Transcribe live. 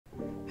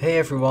Hey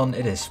everyone,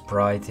 it is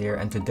Pride here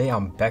and today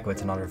I'm back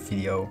with another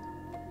video.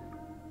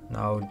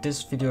 Now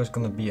this video is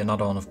gonna be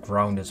another one of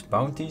grounded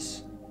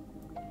bounties.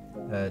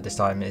 This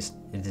time it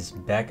is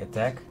back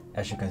attack.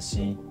 As you can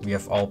see, we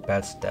have all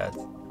pets that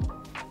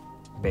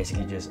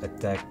basically just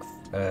attack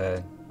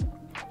the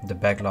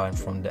backline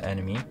from the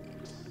enemy.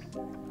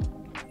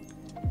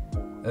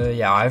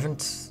 Yeah, I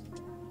haven't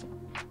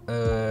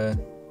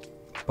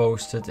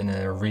posted in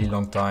a really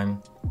long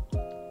time,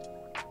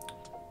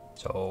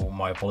 so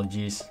my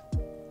apologies.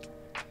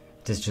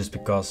 This is just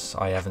because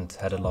I haven't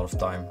had a lot of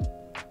time.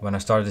 When I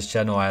started this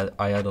channel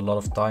I had a lot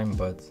of time,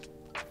 but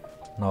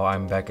now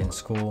I'm back in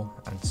school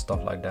and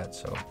stuff like that,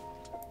 so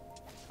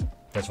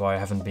that's why I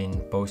haven't been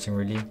posting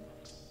really.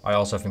 I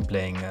also have been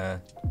playing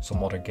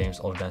some other games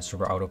other than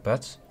Super Auto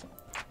Pets.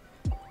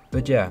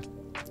 But yeah,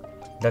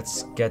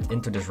 let's get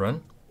into this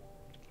run.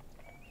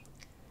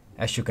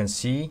 As you can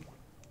see,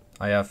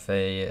 I have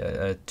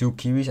two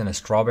kiwis and a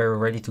strawberry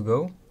ready to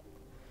go.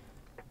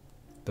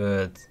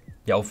 But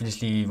yeah,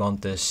 obviously we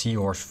want the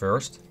seahorse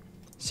first,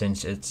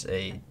 since it's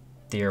a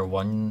tier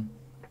 1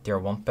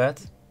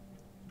 pet.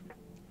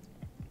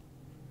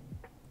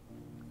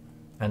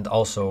 And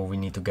also we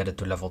need to get it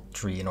to level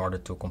 3 in order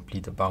to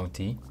complete the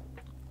bounty.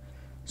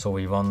 So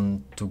we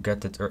want to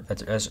get it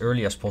as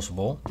early as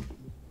possible.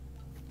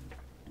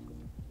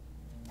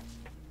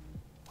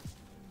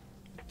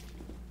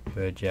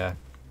 But yeah,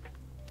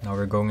 now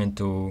we're going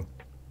into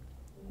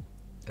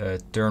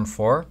turn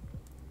 4.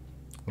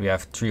 We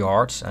have 3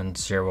 hearts and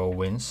 0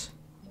 wins.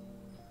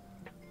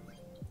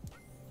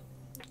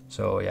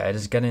 So yeah, it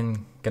is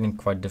getting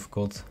quite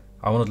difficult.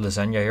 I wanted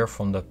lasagna here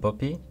from the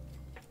puppy,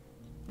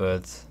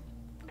 but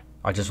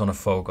I just want to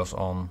focus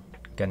on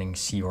getting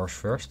seahorse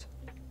first.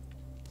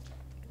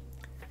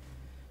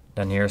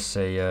 Then here's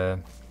a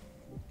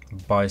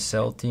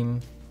buy-sell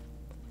team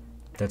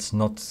that's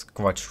not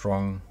quite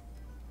strong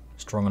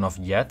enough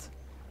yet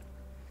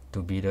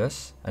to beat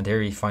us. And here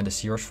we find the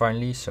seahorse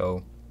finally,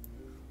 so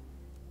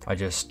I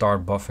just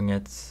start buffing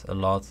it a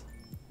lot.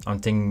 I'm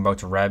thinking about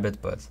the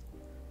rabbit, but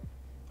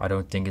I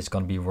don't think it's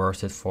gonna be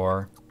worth it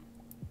for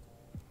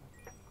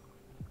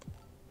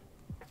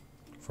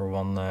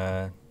one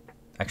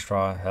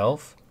extra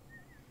health.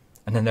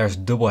 And then there's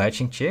double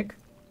hatching chick.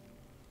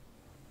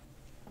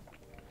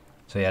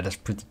 So yeah, that's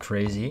pretty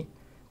crazy.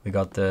 We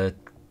got the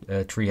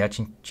 3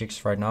 hatching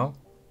chicks right now.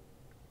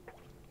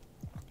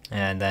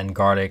 And then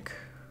garlic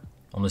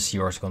on the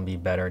seahorse is gonna be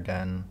better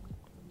than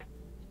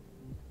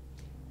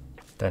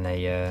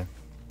a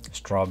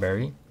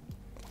strawberry.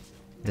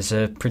 This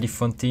is a pretty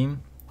fun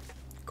team,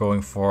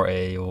 going for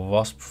a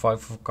wasp 5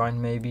 of a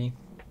kind maybe,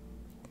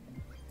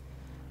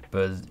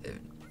 but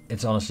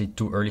it's honestly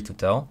too early to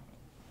tell.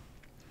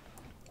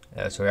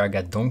 So here I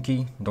get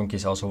donkey. Donkey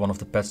is also one of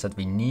the pets that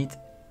we need.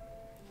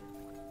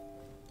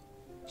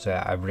 So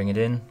yeah, I bring it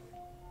in.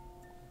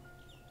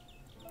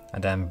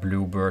 And then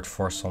bluebird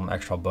for some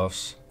extra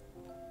buffs.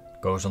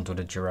 Goes onto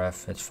the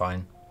giraffe, it's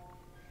fine.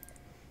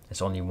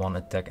 It's only 1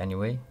 attack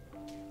anyway.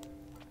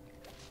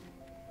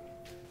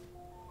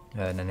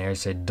 And then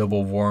here's a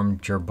double worm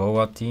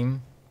jerboa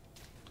team.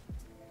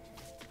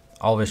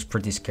 Always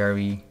pretty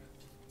scary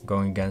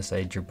going against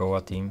a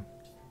jerboa team,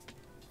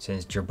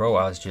 since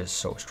jerboa is just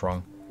so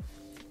strong.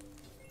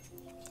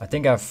 I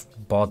think I've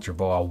bought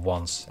jerboa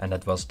once, and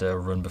that was the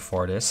run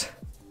before this.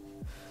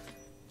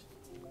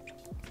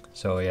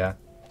 So yeah,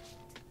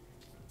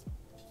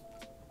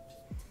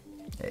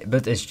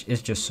 but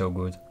it's just so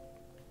good.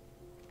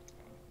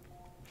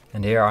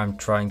 And here I'm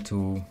trying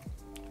to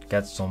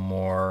get some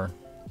more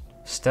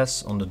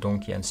stats on the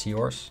donkey and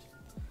seahorse,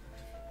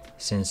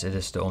 since it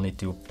is the only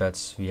 2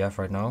 pets we have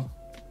right now.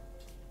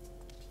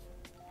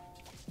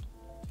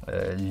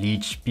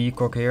 Leech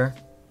peacock here,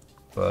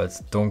 but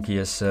donkey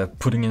is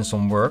putting in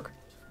some work,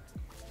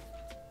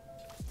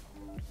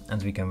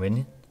 and we can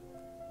win.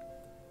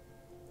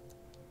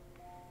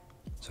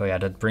 So yeah,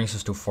 that brings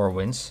us to 4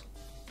 wins.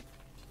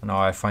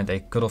 Now I find a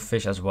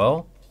cuttlefish as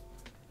well,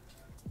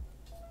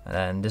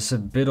 and this is a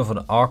bit of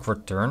an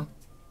awkward turn,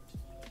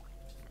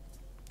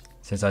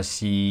 since I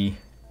see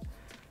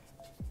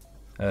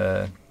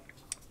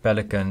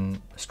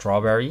pelican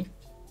strawberry.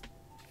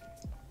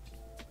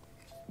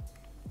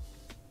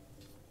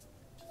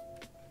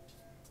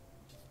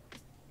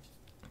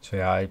 So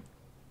yeah,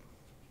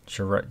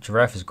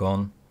 giraffe is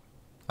gone.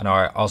 And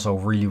I also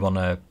really want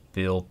to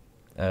build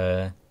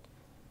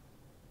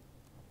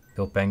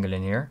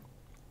pangolin here.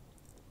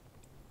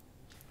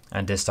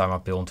 And this time I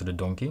build onto the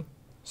donkey.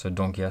 So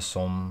donkey has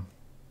some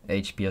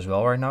HP as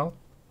well right now.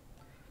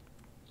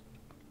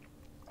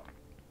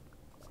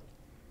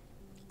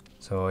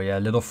 So yeah,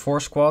 little 4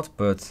 squad,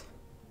 but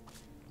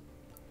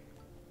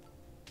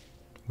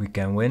we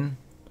can win.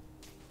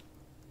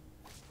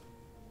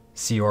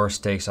 Seahorse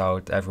takes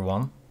out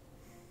everyone.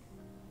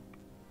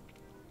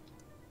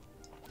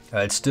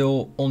 It's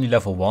still only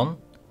level 1.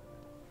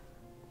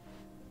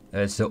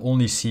 It's the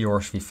only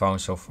seahorse we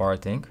found so far, I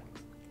think.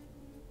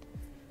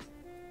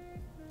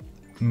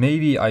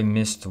 Maybe I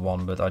missed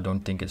one, but I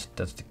don't think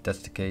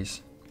that's the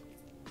case.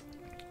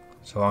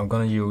 So I'm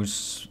gonna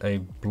use a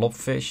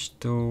blobfish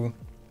to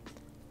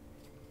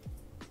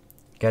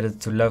get it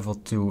to level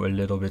 2 a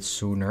little bit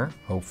sooner,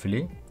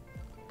 hopefully.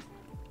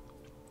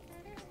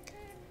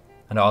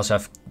 And I also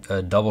have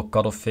a double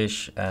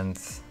cuttlefish and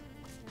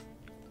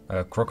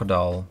a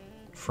crocodile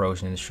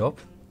frozen in the shop.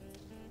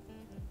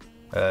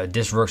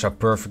 This works out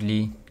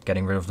perfectly,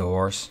 getting rid of the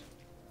horse.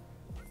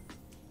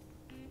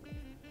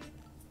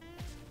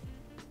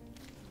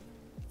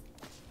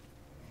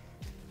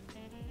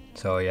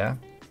 So yeah.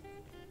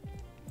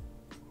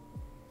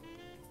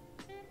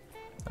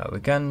 We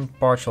can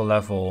partial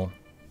level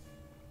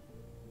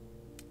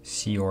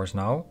seahorse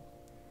now.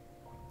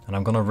 And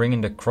I'm gonna ring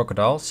in the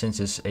crocodile since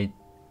it's a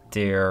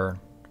tier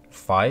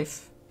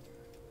 5.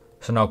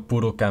 So now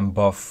Poodle can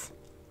buff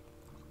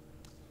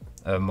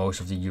most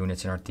of the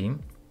units in our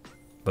team.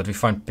 But we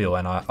find Pill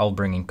and I'll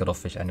bring in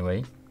Cuttlefish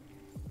anyway.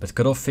 But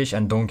Cuttlefish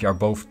and Donkey are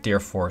both tier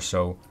 4,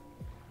 so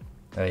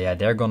yeah,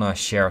 they're gonna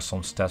share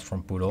some stats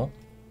from Poodle.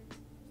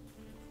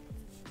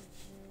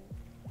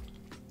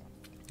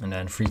 And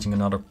then freezing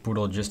another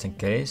Poodle just in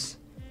case.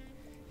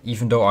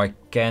 Even though I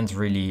can't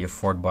really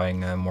afford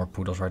buying more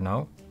Poodles right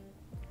now.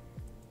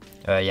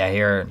 Yeah,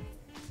 here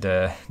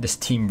this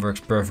team works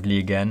perfectly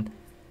again.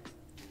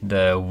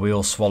 The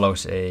whale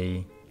swallows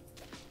a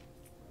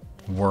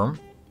worm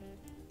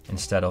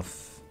instead of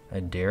a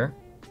deer.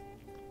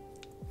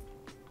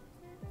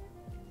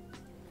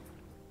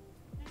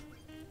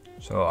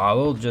 So I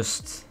will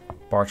just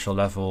partial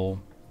level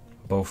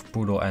both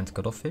Poodle and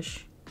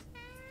Cuttlefish.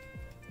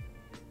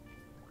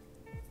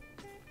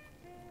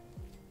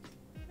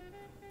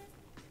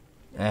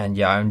 And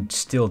yeah, I'm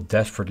still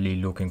desperately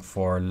looking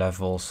for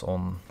levels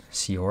on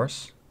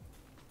Seahorse.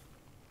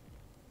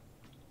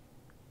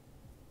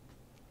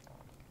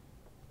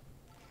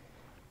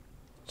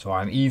 So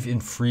I'm even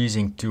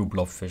freezing 2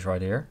 blobfish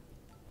right here.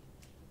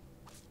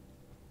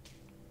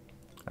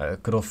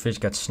 Cuttlefish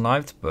gets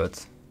sniped,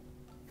 but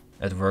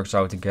it works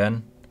out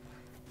again.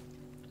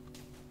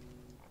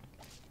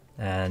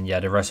 And yeah,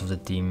 the rest of the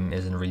team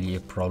isn't really a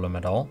problem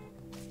at all.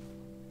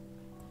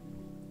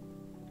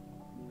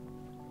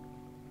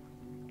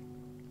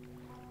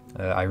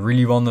 I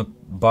really want to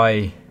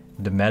buy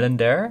the melon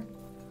there,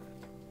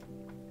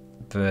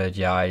 but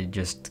yeah, I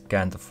just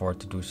can't afford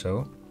to do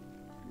so.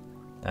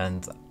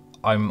 And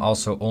I'm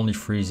also only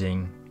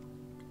freezing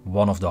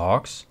one of the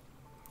hogs,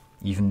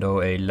 even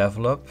though a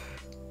level up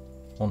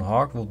on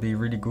hog will be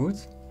really good.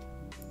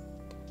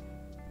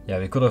 Yeah,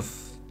 we could have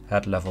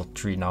had level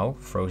 3 now,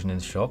 frozen in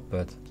the shop,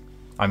 but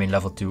I mean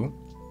level 2.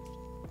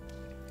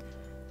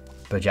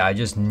 But yeah, I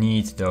just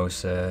need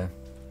those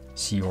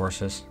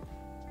seahorses.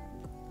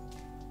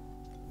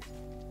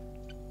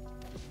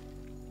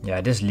 Yeah,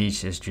 this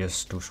leech is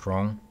just too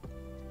strong.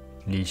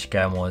 Leech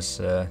camel is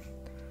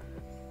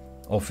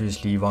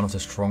obviously one of the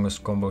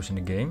strongest combos in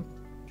the game.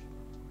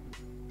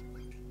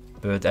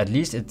 But at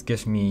least it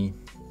gives me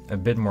a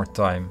bit more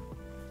time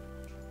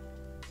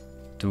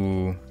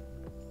to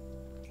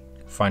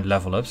find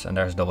level ups, and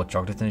there's double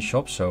chocolate in the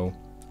shop, so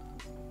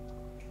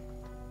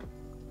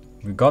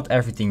we got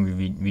everything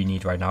we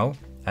need right now.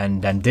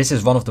 And then this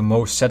is one of the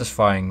most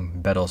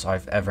satisfying battles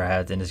I've ever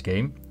had in this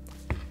game.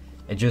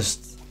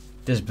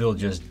 This build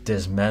just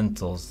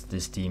dismantles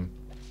this team.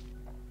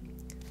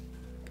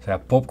 So yeah,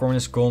 Popcorn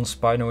is gone,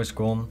 Spino is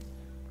gone.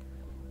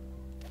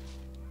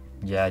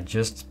 Yeah,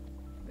 just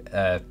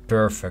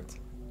perfect.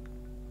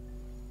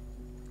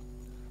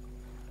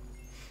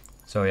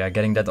 So yeah,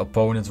 getting that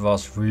opponent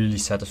was really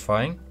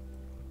satisfying.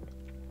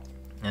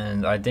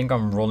 And I think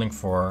I'm rolling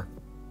for...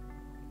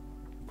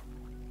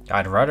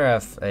 I'd rather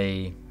have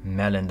a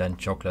melon than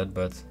chocolate,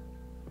 but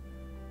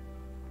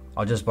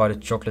I'll just buy the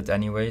chocolate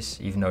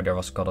anyways, even though there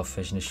was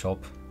cuttlefish in the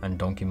shop and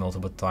donkey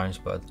multiple times,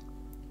 but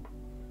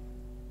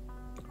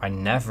I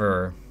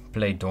never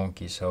play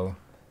donkey, so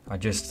I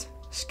just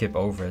skip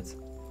over it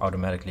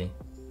automatically.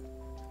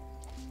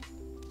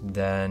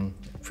 Then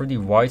pretty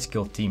wide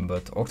skill team,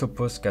 but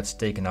Octopus gets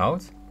taken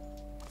out.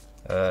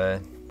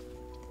 There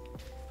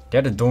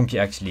the donkey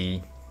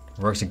actually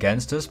works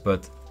against us,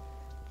 but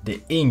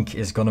the ink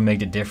is gonna make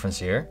the difference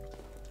here.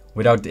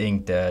 Without the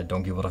ink the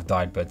donkey would have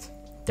died, but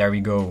there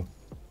we go.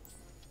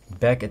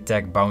 Back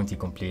attack bounty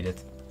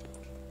completed.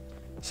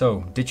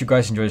 So, did you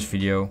guys enjoy this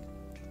video?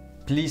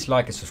 Please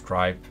like and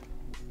subscribe.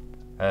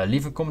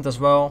 Leave a comment as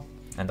well,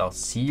 and I'll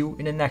see you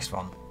in the next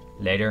one.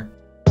 Later.